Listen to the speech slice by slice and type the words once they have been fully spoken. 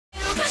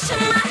Alright,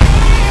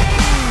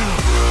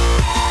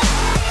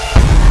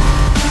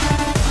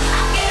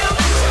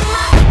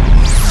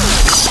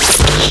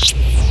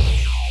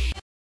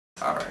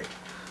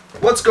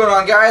 what's going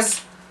on,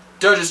 guys?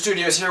 Dojo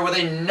Studios here with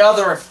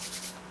another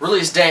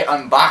release day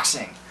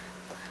unboxing.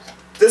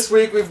 This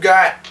week we've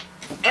got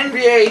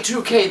NBA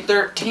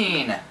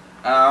 2K13.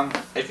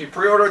 If you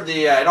pre-ordered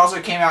the, it also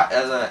came out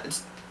as a,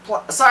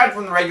 aside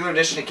from the regular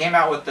edition, it came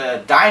out with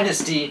the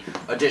Dynasty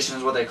edition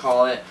is what they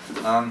call it.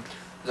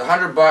 It's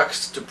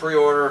 $100 to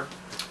pre-order.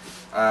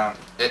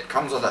 It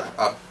comes with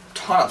a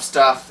ton of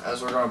stuff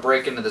as we're going to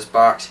break into this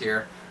box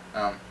here.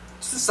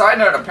 Just a side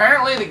note,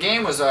 apparently the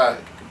game was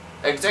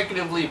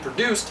executively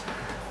produced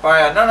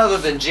by none other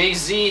than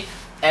Jay-Z,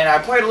 and I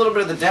played a little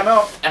bit of the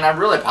demo, and I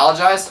really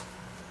apologize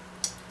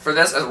for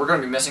this, as we're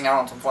going to be missing out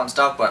on some fun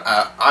stuff, but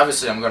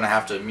obviously I'm going to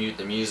have to mute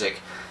the music.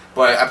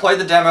 But I played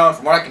the demo, and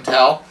from what I can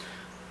tell,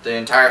 the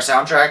entire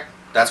soundtrack,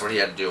 that's what he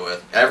had to do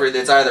with.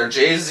 It's either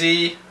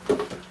Jay-Z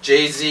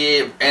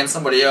and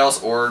somebody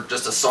else, or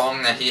just a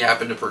song that he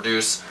happened to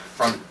produce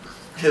from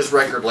his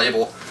record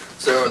label.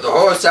 So the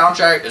whole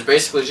soundtrack is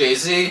basically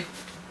Jay-Z.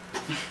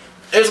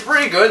 It's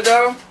pretty good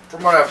though,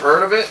 from what I've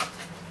heard of it.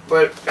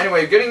 But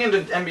anyway, getting into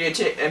NBA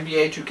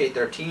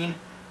 2K13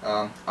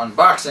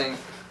 unboxing,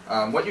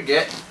 what you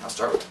get, I'll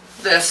start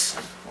with this.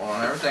 Well,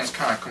 everything's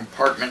kind of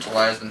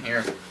compartmentalized in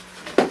here.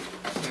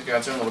 It's got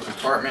its own little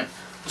compartment.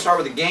 I'll start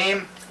with the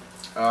game.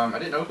 I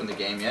didn't open the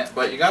game yet,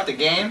 but you got the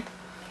game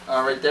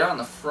right there on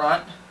the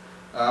front.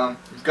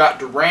 You've got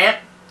Durant,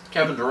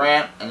 Kevin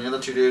Durant, and the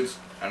other two dudes,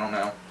 I don't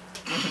know.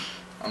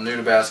 I'm new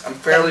to basketball. I'm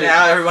fairly...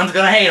 Now everyone's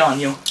gonna hate on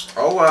you.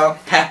 Oh well.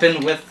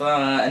 Happened with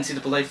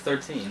NCAA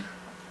 13.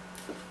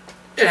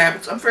 It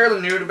happens. I'm fairly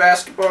new to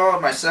basketball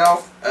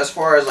myself, as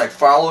far as like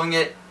following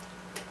it.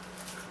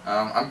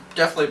 I'm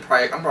definitely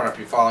probably... I'm going to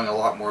be following a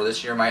lot more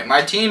this year.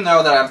 My team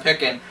though that I'm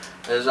picking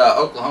is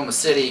Oklahoma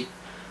City.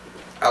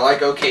 I like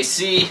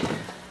OKC.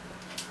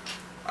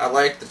 I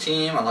like the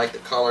team. I like the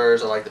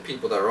colors. I like the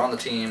people that are on the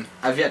team.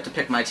 I've yet to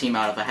pick my team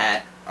out of a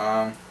hat.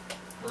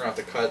 We're going to have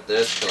to cut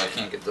this because I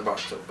can't get the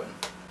box open.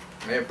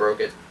 I may have broke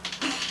it.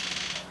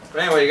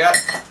 But anyway, you got...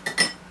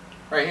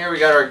 Right here we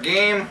got our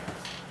game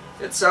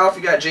itself.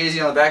 You got Jay-Z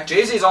on the back.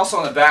 Jay-Z is also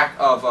on the back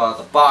of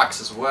the box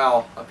as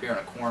well, up here in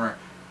the corner.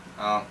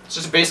 It's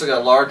just basically a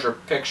larger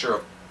picture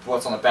of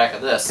what's on the back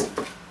of this.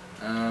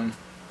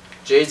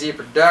 Jay-Z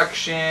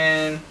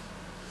production.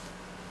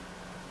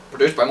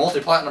 Produced by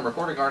multi-platinum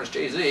recording artist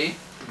Jay-Z.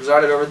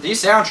 Presided over the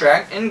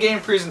soundtrack, in-game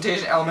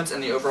presentation elements,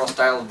 and the overall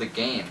style of the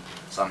game,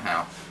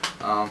 somehow.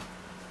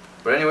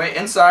 But anyway,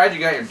 inside you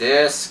got your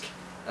disc.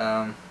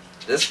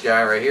 This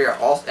guy right here,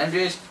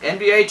 NBA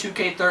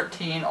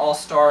 2K13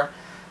 All-Star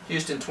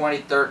Houston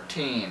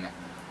 2013.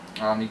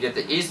 You get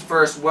the East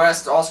vs.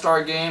 West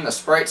All-Star Game, the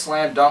Sprite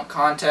Slam Dunk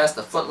Contest,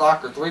 the Foot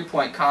Locker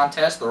 3-Point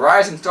Contest, the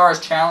Rising Stars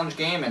Challenge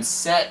Game, and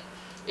set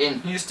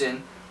in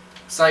Houston,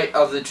 site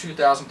of the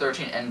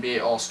 2013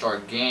 NBA All-Star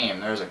Game.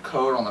 There's a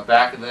code on the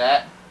back of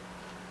that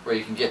where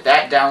you can get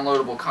that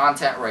downloadable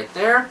content right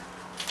there.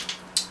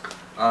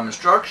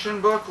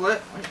 Instruction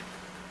booklet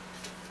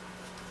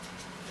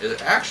is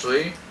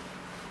actually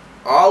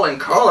all in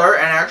color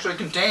and actually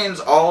contains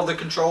all of the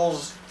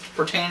controls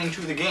pertaining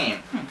to the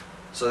game.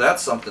 So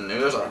that's something new.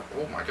 There's a,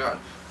 oh my god,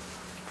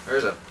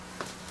 there's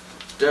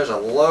a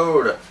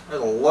load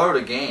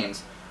of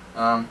games.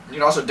 You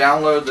can also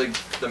download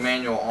the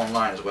manual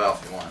online as well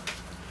if you want.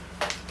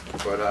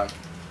 But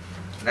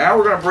now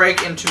we're gonna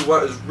break into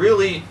what is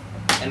really,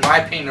 in my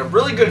opinion, a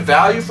really good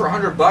value for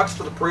 $100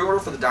 for the pre-order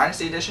for the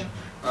Dynasty Edition.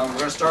 We're going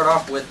to start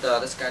off with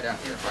this guy down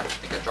here. I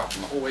think I dropped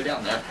him the whole way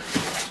down there.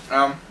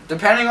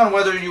 Depending on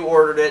whether you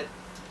ordered it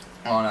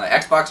on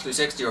Xbox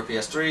 360 or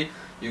PS3,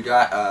 you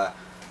got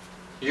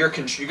you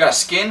got a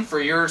skin for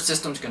your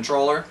system's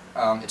controller.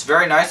 It's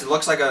very nice. It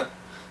looks like a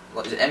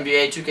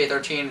NBA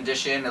 2K13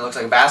 edition. It looks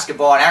like a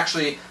basketball. And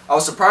actually, I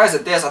was surprised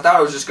at this. I thought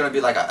it was just going to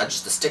be like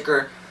just a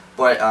sticker,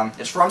 but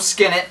it's from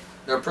Skin It.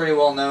 They're pretty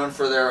well known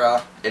for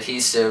their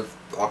adhesive,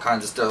 all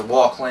kinds of stuff,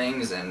 wall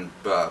clings and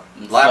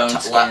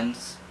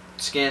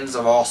skins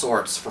of all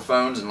sorts for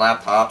phones and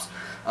laptops.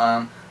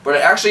 But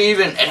it actually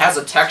it has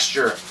a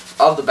texture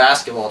of the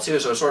basketball too,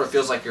 so it sort of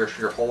feels like you're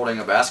holding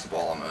a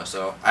basketball almost.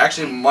 So I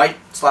actually might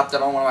slap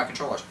that on one of my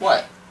controllers.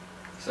 What?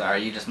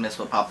 Sorry, you just missed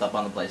what popped up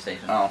on the PlayStation.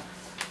 Oh.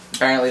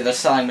 Apparently they're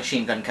selling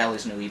Machine Gun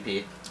Kelly's new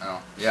EP.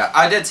 Oh. Yeah,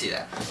 I did see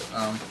that.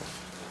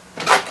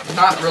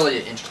 Not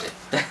really interested.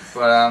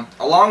 But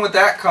along with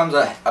that comes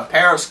a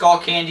pair of Skull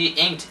Candy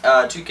inked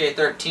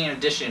 2K13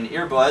 edition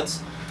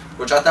earbuds,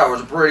 which I thought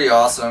was pretty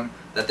awesome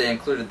that they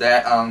included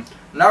that.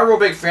 Not a real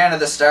big fan of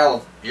this style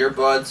of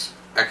earbuds.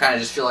 I kind of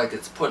just feel like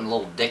it's putting a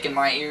little dick in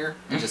my ear.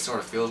 It just sort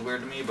of feels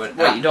weird to me. But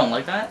wait, you don't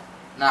like that?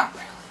 Not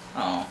really.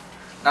 Oh.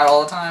 Not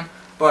all the time.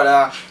 But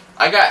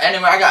I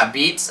got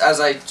Beats,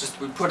 as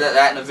we put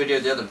that in a video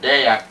the other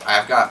day.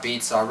 I've got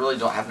Beats, so I really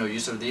don't have no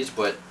use for these,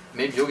 but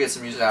maybe you'll get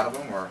some use out of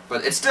them.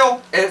 But it's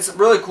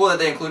really cool that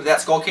they included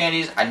that. Skull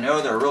Candies, I know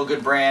they're a real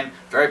good brand,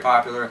 very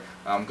popular,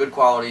 good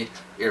quality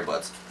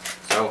earbuds.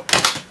 So,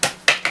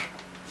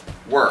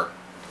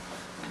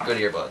 good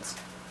earbuds.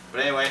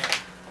 But anyway,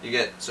 you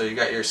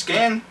got your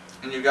skin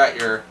and you got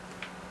your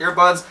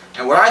earbuds.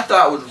 And what I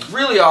thought was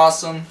really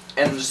awesome,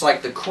 and just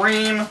like the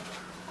cream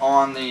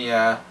on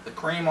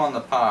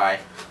the pie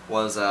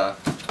was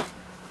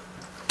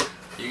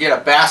you get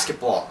a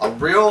basketball, a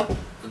real,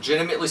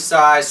 legitimately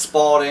sized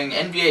Spalding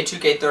NBA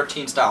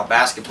 2K13 style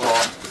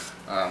basketball.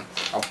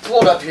 I'll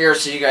pull it up here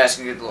so you guys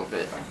can get a little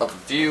bit of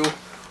a view.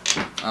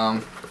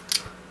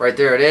 Right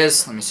there it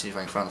is. Let me see if I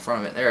can find the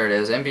front of it. There it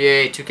is.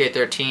 NBA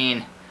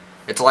 2K13.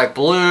 It's like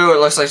blue. It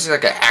looks like it's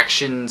like an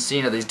action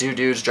scene of these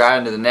dudes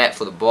driving to the net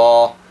for the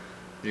ball.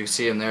 You can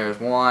see him. There's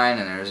one,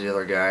 and there's the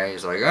other guy.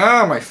 He's like,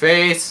 oh, my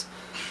face.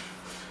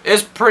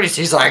 It's pretty.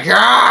 He's like,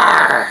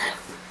 ah.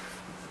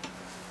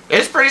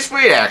 It's pretty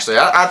sweet, actually.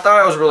 I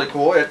thought it was really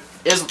cool. It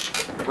is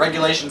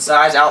regulation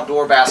size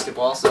outdoor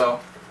basketball, so.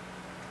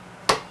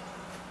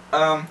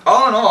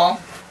 All in all,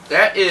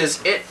 that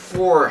is it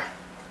for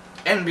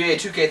NBA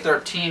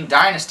 2K13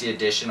 Dynasty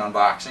Edition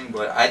unboxing.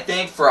 But I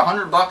think for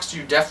 $100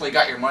 you definitely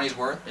got your money's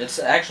worth. It's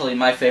actually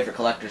my favorite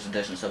collector's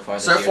edition so far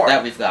this year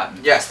that we've gotten.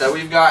 Yes, that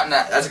we've gotten.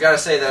 I've got to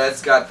say that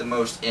it's got the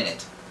most in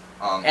it.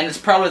 And it's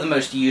probably the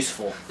most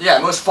useful. Yeah,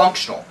 the most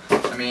functional.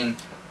 I mean,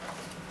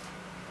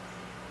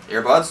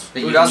 earbuds.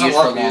 Who doesn't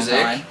love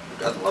music?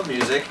 Who doesn't love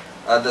music?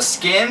 The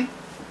skin,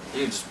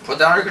 you just put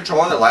down your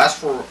controller. That lasts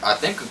for, I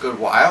think, a good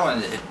while,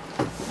 and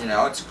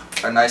it's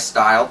a nice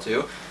style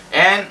too.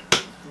 And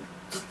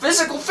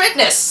physical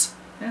fitness.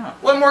 Yeah.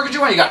 What more could you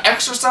want? You got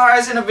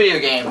exercise in a video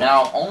game.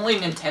 Now, only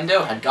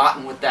Nintendo had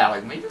gotten with that.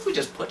 Like, maybe if we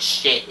just put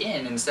shit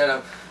in instead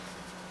of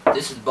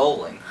this is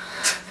bowling.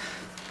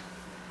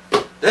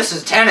 This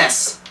is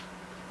tennis.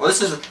 Well,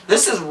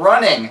 this is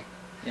running.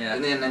 Yeah.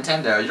 In the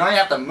Nintendo, you don't even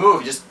have to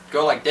move. You just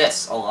go like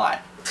this a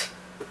lot.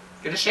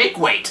 Get a shake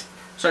weight.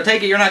 So I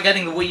take it you're not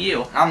getting the Wii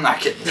U. I'm not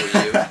getting the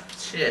Wii U.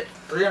 Shit.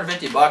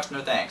 $350,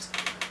 no thanks.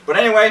 But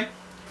anyway,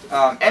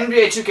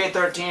 NBA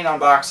 2K13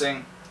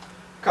 unboxing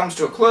comes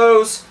to a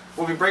close.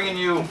 We'll be bringing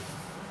you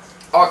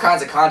all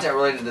kinds of content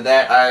related to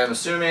that. I am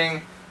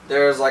assuming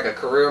there's like a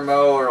career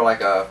mode or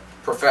like a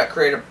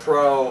Creative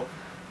Pro.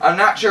 I'm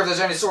not sure if there's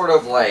any sort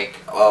of like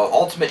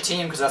Ultimate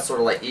Team, because that's sort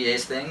of like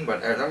EA's thing,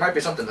 but there might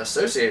be something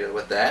associated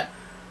with that.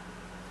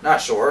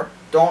 Not sure.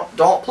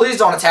 Please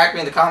don't attack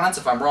me in the comments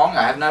if I'm wrong.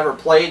 I have never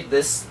played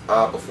this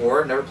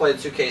before. Never played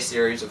the 2K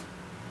series of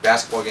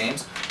basketball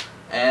games,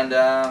 and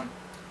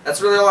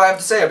that's really all I have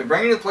to say. I'll be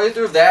bringing you the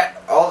playthrough of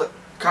that, all the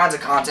kinds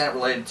of content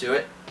related to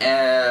it,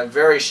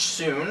 very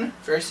soon.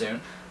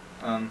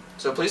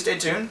 So please stay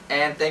tuned,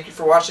 and thank you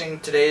for watching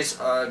today's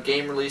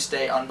game release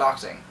day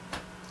unboxing.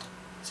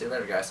 See you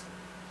later, guys.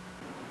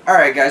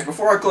 Alright, guys,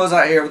 before I close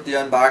out here with the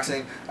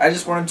unboxing, I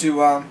just wanted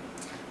to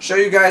show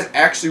you guys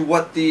actually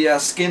what the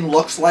skin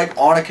looks like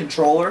on a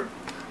controller.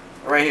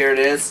 Right here it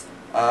is.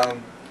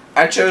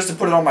 I chose to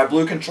put it on my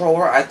blue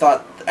controller. I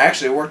thought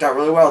actually it worked out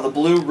really well. The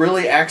blue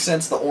really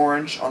accents the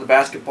orange on the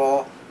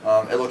basketball.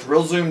 It looks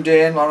real zoomed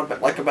in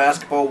like a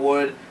basketball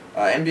would.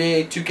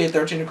 NBA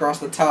 2K13 across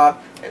the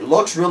top. It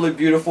looks really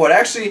beautiful.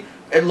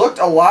 It looked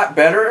a lot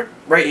better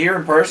right here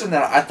in person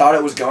than I thought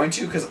it was going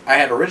to, because I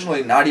had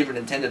originally not even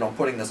intended on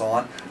putting this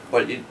on,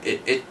 but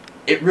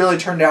it really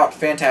turned out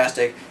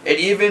fantastic. It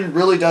even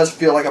really does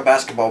feel like a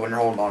basketball when you're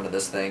holding on to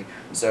this thing.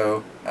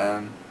 So,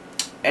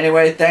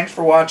 anyway, thanks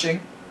for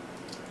watching,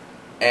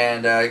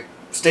 and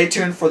stay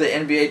tuned for the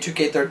NBA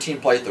 2K13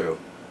 playthrough.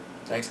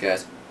 Thanks,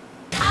 guys.